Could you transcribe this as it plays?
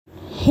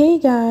Hey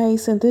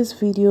guys, in this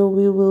video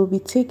we will be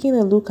taking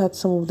a look at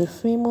some of the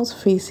famous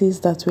faces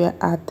that were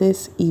at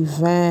this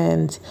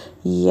event.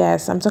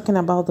 Yes, I'm talking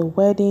about the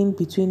wedding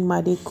between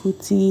Made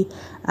Kuti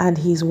and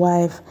his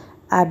wife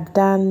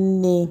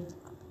Adane.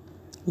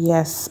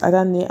 Yes,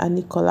 Adane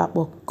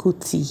Anikolapo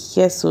Kuti.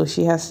 Yes, so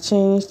she has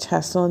changed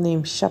her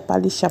surname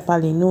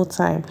Shapali no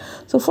time.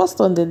 So first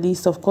on the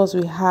list, of course,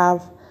 we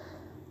have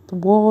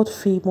world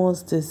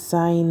famous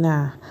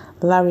designer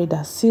Larry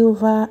da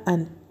Silva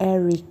and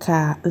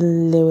Erica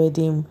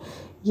Lewedim.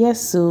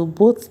 Yes, so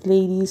both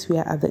ladies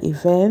were at the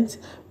event.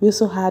 We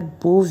also had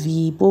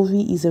Bovi.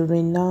 Bovi is a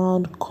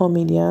renowned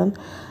comedian,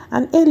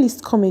 an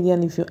A-list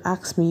comedian if you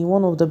ask me,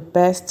 one of the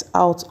best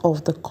out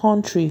of the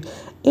country.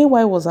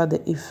 AY was at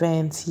the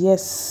event,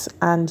 yes,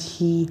 and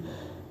he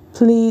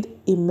played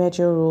a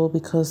major role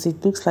because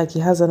it looks like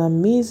he has an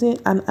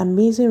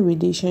amazing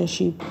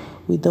relationship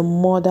with the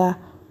mother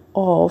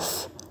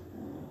of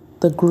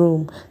the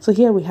groom. So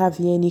here we have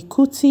Made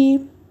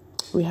Kuti,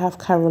 we have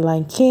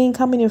Caroline King.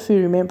 How many of you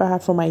remember her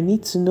from I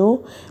Need to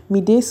Know?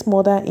 Mide's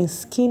mother in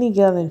Skinny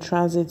Girl in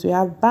Transit. We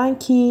have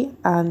Banky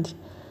and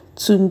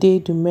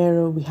Tunde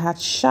Dumero. We had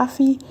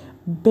Shaffy,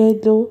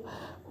 Bello.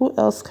 Who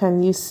else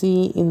can you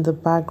see in the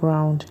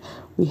background?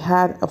 We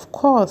had, of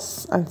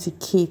course, Auntie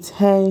Kate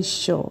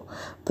Henshaw,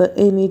 the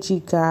energy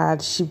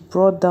guard. She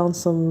brought down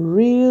some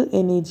real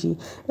energy.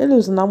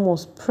 Eliosnam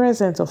was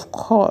present, of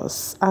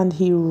course, and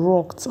he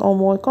rocked.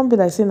 It can't be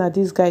like saying that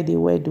this guy they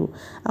were do.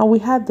 And we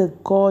had the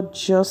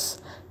gorgeous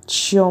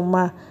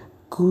Chioma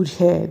Good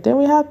Hair. Then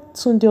we had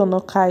Tunde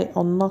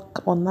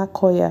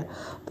Onakoya,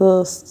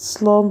 the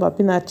slum,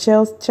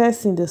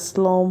 Chelsea in the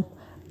slum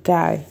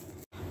guy.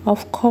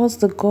 Of course,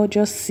 the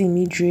gorgeous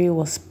Simidre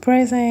was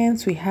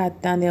present. We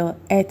had Daniel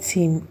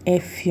Etim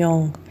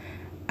Efyong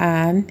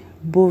and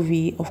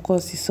Bovi. Of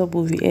course, you saw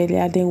Bovi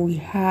earlier. Then we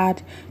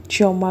had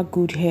Chioma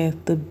Good Hair,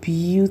 the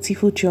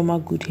beautiful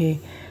Chioma Good Hair.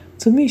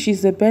 To me,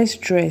 she's the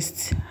best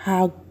dressed.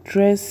 Her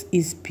dress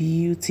is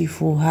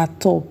beautiful. Her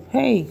top,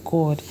 hey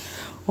God.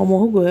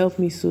 Who go help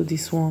me sew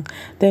this one?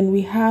 Then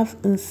we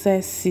have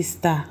Nse's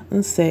sister,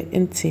 Nse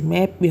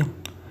Ntemepyo.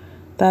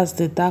 That's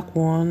the dark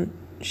one.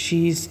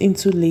 She's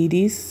into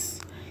ladies.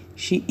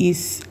 She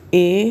is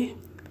ALES,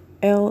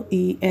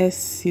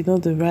 you know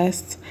the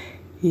rest.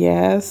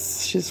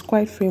 Yes, she's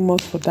quite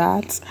famous for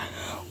that.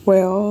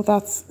 Well,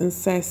 that's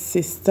Nse's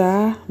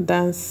sister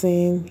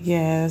dancing.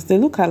 Yes, they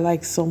look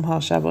alike somehow,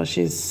 but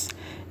she's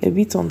a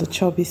bit on the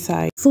chubby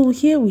side. So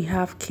here we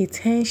have Kate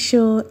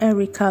Henshaw,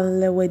 Erica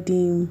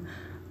Lewedim,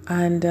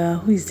 and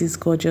who is this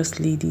gorgeous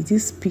lady?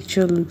 This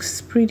picture looks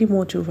pretty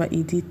much over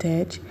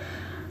edited.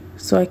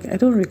 So I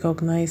don't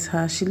recognize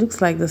her. She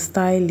looks like the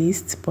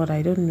stylist, but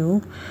I don't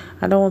know.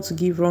 I don't want to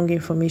give wrong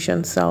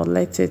information, so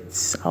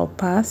I'll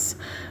pass.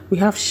 We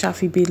have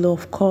Shaffy Bello,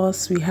 of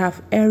course. We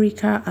have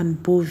Erica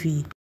and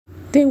Bovi.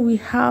 Then we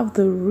have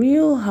the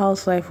real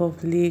housewife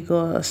of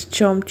Lagos,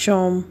 Chom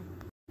Chom.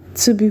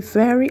 To be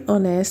very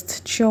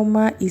honest,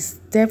 Chioma is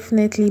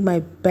definitely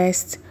my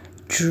best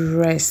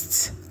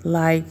dressed.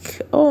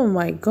 Like, oh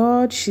my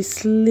god, she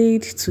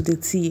slayed to the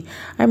T.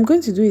 I'm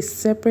going to do a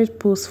separate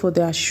post for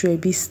their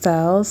Ashwebi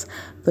styles,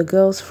 the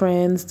girls'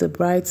 friends, the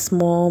bride's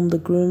mom, the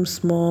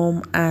groom's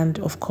mom, and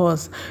of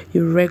course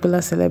your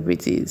regular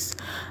celebrities.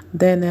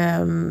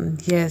 Then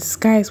yes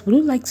guys, would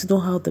you like to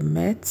know how they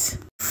met?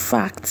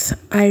 Fact,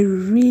 I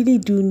really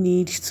do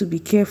need to be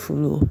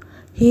careful.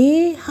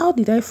 Hey, how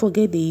did I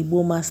forget the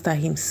Igbo master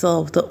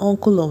himself, the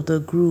uncle of the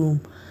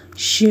groom,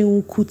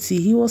 Made Kuti?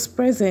 He was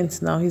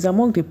present now. He's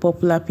among the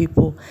popular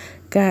people.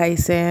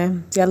 Guys,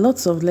 there are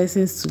lots of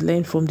lessons to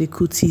learn from the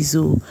Kutis.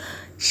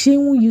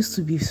 Made used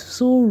to be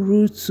so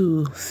rude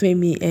to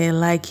Femi,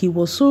 and like he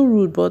was so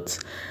rude, but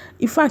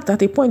in fact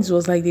at a point it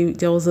was like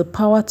there was a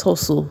power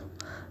tussle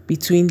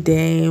between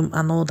them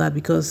and all that,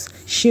 because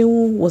Made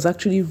was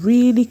actually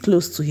really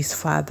close to his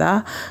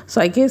father. So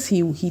I guess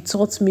he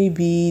thought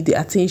maybe the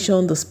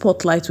attention, the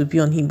spotlight would be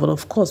on him, but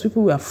of course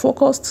people were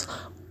focused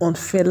on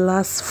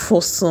Fela's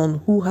first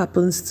son, who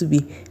happens to be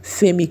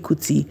Femi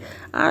Kuti.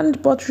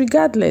 But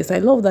regardless, I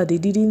love that they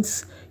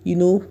didn't,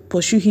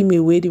 pursue him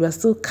away. They were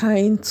still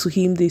kind to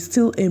him. They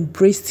still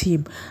embraced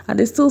him, and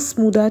they still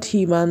smoothed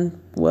him. And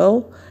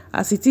well,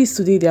 as it is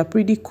today, they are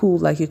pretty cool.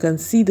 Like you can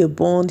see the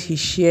bond he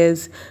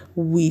shares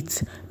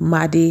with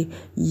Made.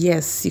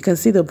 Yes, you can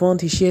see the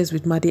bond he shares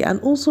with Made. And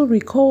also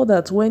recall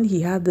that when he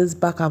had this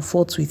back and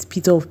forth with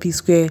Peter of P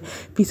Square,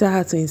 Peter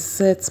had to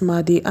insert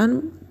Made,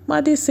 and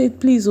Made said,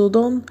 please,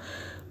 don't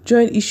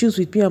join issues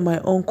with me and my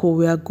uncle.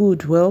 We are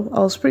good. Well,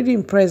 I was pretty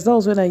impressed. That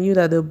was when I knew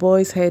that the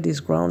boy's head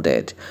is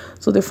grounded.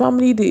 So the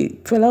family, the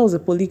fella was a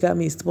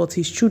polygamist, but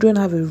his children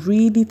have a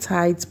really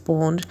tight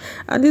bond.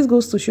 And this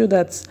goes to show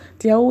that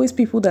there are always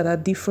people that are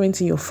different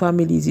in your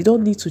families. You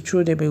don't need to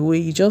throw them away.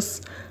 You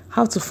just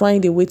have to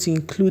find a way to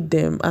include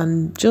them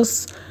and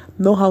just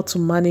know how to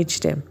manage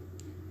them.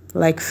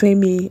 Like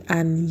Femi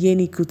and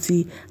Made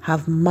Kuti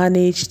have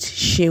managed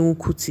Made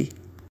Kuti.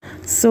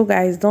 So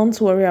guys, don't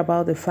worry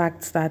about the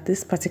fact that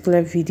this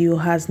particular video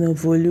has no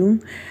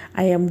volume.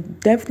 I am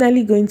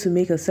definitely going to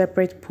make a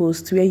separate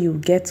post where you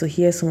get to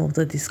hear some of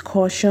the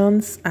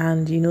discussions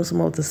and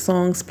some of the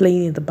songs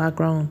playing in the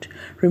background.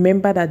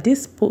 Remember that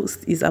this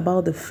post is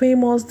about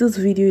this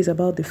video is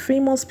about the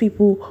famous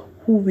people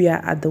who were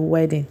at the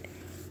wedding.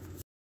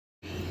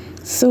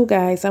 So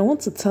guys, I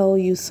want to tell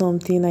you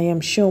something I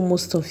am sure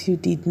most of you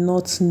did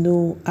not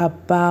know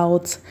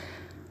about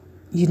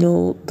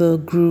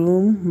the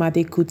groom,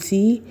 Made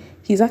Kuti.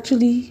 He's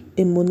actually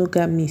a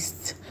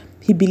monogamist.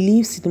 He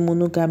believes in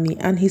monogamy,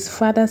 and his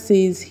father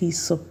says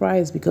he's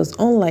surprised because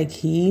unlike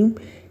him,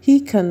 he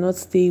cannot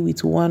stay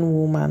with one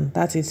woman.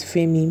 That is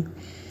Femi.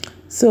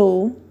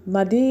 So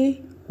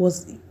Made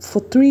was, for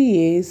 3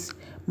 years,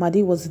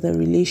 Made was in a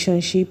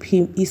relationship.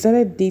 He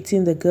started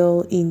dating the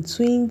girl in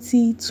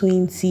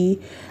 2020,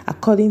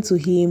 according to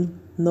him,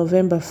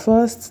 November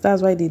 1st.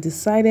 That's why they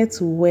decided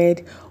to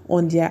wed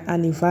on their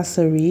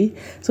anniversary.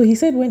 So he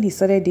said when he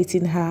started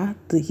dating her,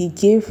 he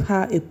gave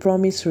her a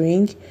promise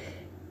ring.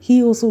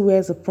 He also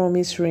wears a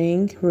promise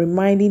ring,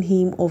 reminding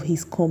him of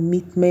his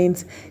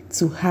commitment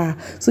to her.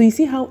 So you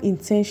see how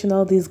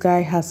intentional this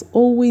guy has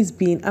always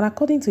been. And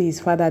according to his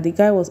father, the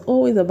guy was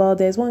always about,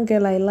 there's one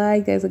girl I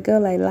like, there's a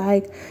girl I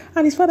like.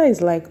 And his father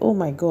is like, oh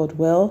my God,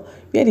 well,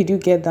 where did you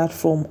get that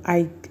from?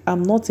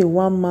 I'm not a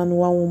one man,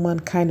 one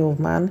woman kind of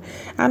man.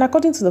 And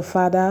according to the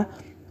father,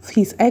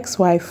 his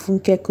ex-wife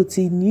Banky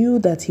Kuti knew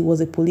that he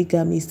was a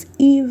polygamist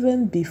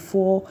even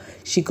before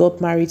she got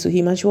married to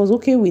him, and she was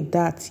okay with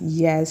that.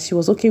 Yes, she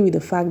was okay with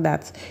the fact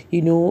that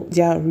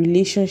their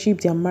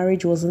relationship, their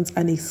marriage wasn't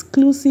an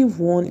exclusive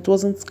one, it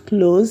wasn't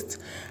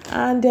closed.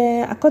 And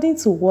according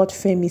to what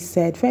Femi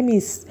said, Femi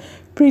is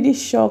pretty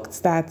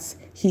shocked that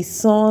his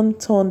son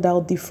turned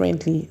out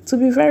differently. To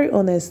be very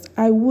honest,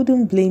 I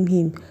wouldn't blame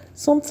him.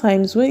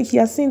 Sometimes when he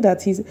has seen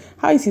that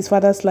how is his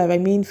father's life? I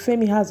mean,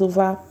 Femi has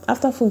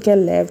after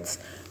Funke left,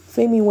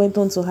 Femi went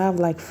on to have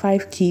like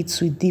 5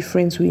 kids with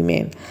different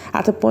women.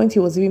 At a point, he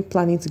was even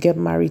planning to get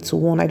married to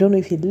one. I don't know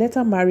if he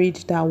later married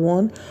that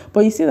one, but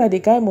you see that the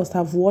guy must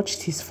have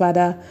watched his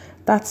father.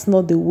 That's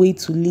not the way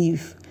to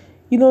live.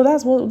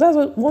 That's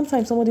what one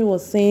time somebody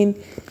was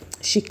saying,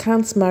 she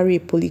can't marry a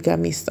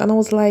polygamist. And I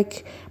was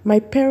like, my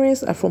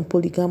parents are from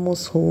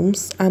polygamous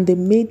homes and they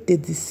made the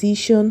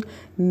decision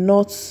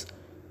not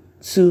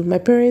to. My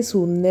parents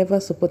will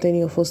never support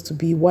any of us to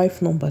be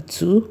wife number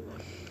 2.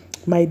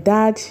 My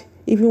dad,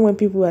 even when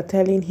people were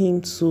telling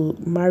him to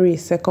marry a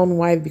second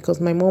wife because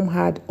my mom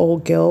had all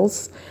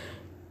girls,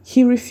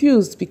 he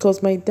refused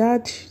because my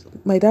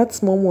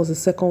dad's mom was a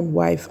second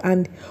wife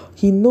and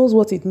he knows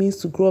what it means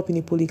to grow up in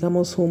a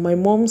polygamous home. My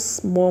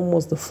mom's mom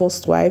was the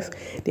first wife.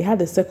 They had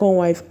a second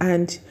wife,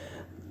 and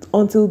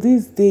until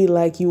this day,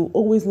 like, you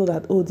always know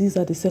that, oh, these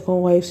are the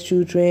second wife's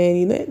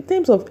children, in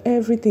terms of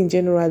everything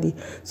generally.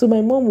 So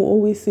my mom will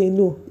always say,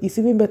 no, it's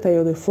even better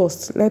you're the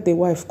first, let the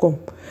wife come.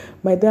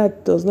 My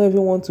dad does not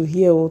even want to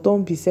hear, oh,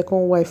 don't be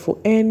second wife for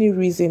any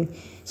reason.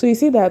 So you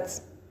see that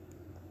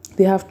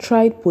they have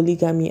tried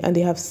polygamy and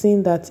they have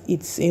seen that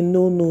it's a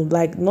no-no,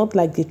 like not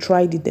like they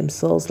tried it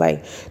themselves,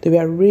 like they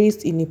were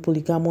raised in a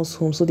polygamous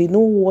home, so they know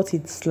what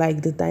it's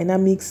like, the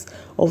dynamics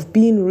of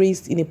being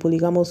raised in a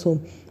polygamous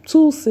home.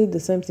 Two said the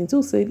same thing.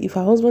 Two said if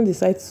her husband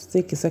decides to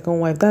take a second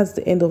wife, that's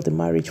the end of the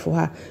marriage for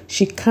her.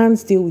 She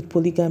can't deal with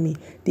polygamy.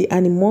 The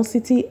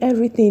animosity,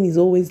 everything is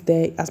always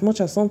there. As much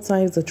as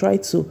sometimes they try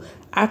to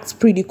act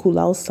pretty cool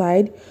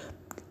outside.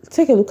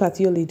 Take a look at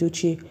Yul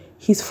Edochie.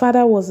 His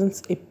father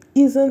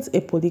isn't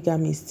a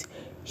polygamist.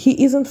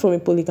 He isn't from a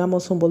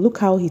polygamous home, but look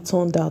how he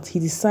turned out. He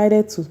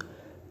decided to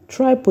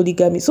try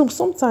polygamy. So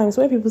sometimes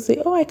when people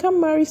say, oh, I can't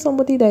marry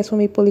somebody that is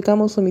from a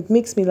polygamous home, it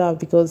makes me laugh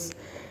because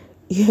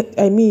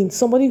I mean,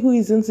 somebody who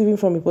isn't even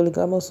from a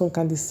polygamous home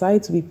can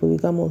decide to be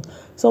polygamous.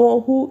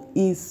 Someone who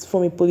is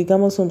from a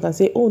polygamous home can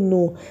say, oh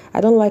no,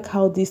 I don't like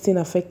how this thing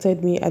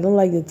affected me. I don't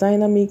like the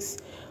dynamics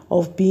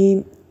of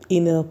being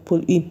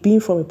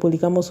from a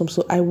polygamous home,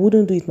 so I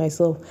wouldn't do it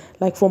myself.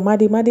 Like for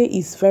Made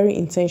is very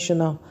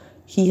intentional.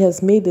 He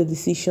has made the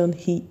decision.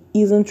 He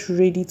isn't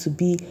ready to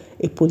be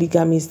a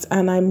polygamist,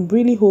 and I'm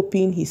really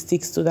hoping he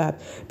sticks to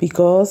that,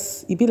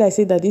 because it be like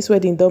say that this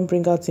wedding don't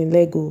bring out in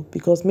Lego,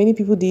 because many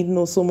people didn't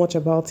know so much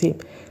about him,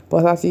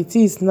 but as it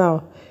is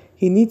now,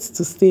 he needs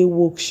to stay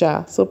woke,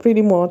 sha. So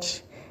pretty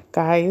much,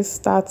 guys,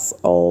 that's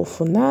all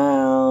for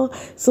now.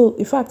 So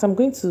in fact,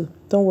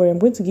 don't worry, I'm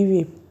going to give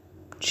you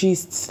a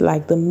gist,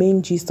 like the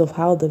main gist of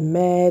how they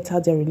met,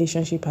 how their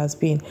relationship has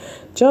been.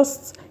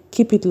 Just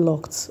keep it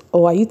locked.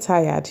 Or are you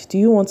tired? Do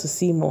you want to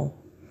see more?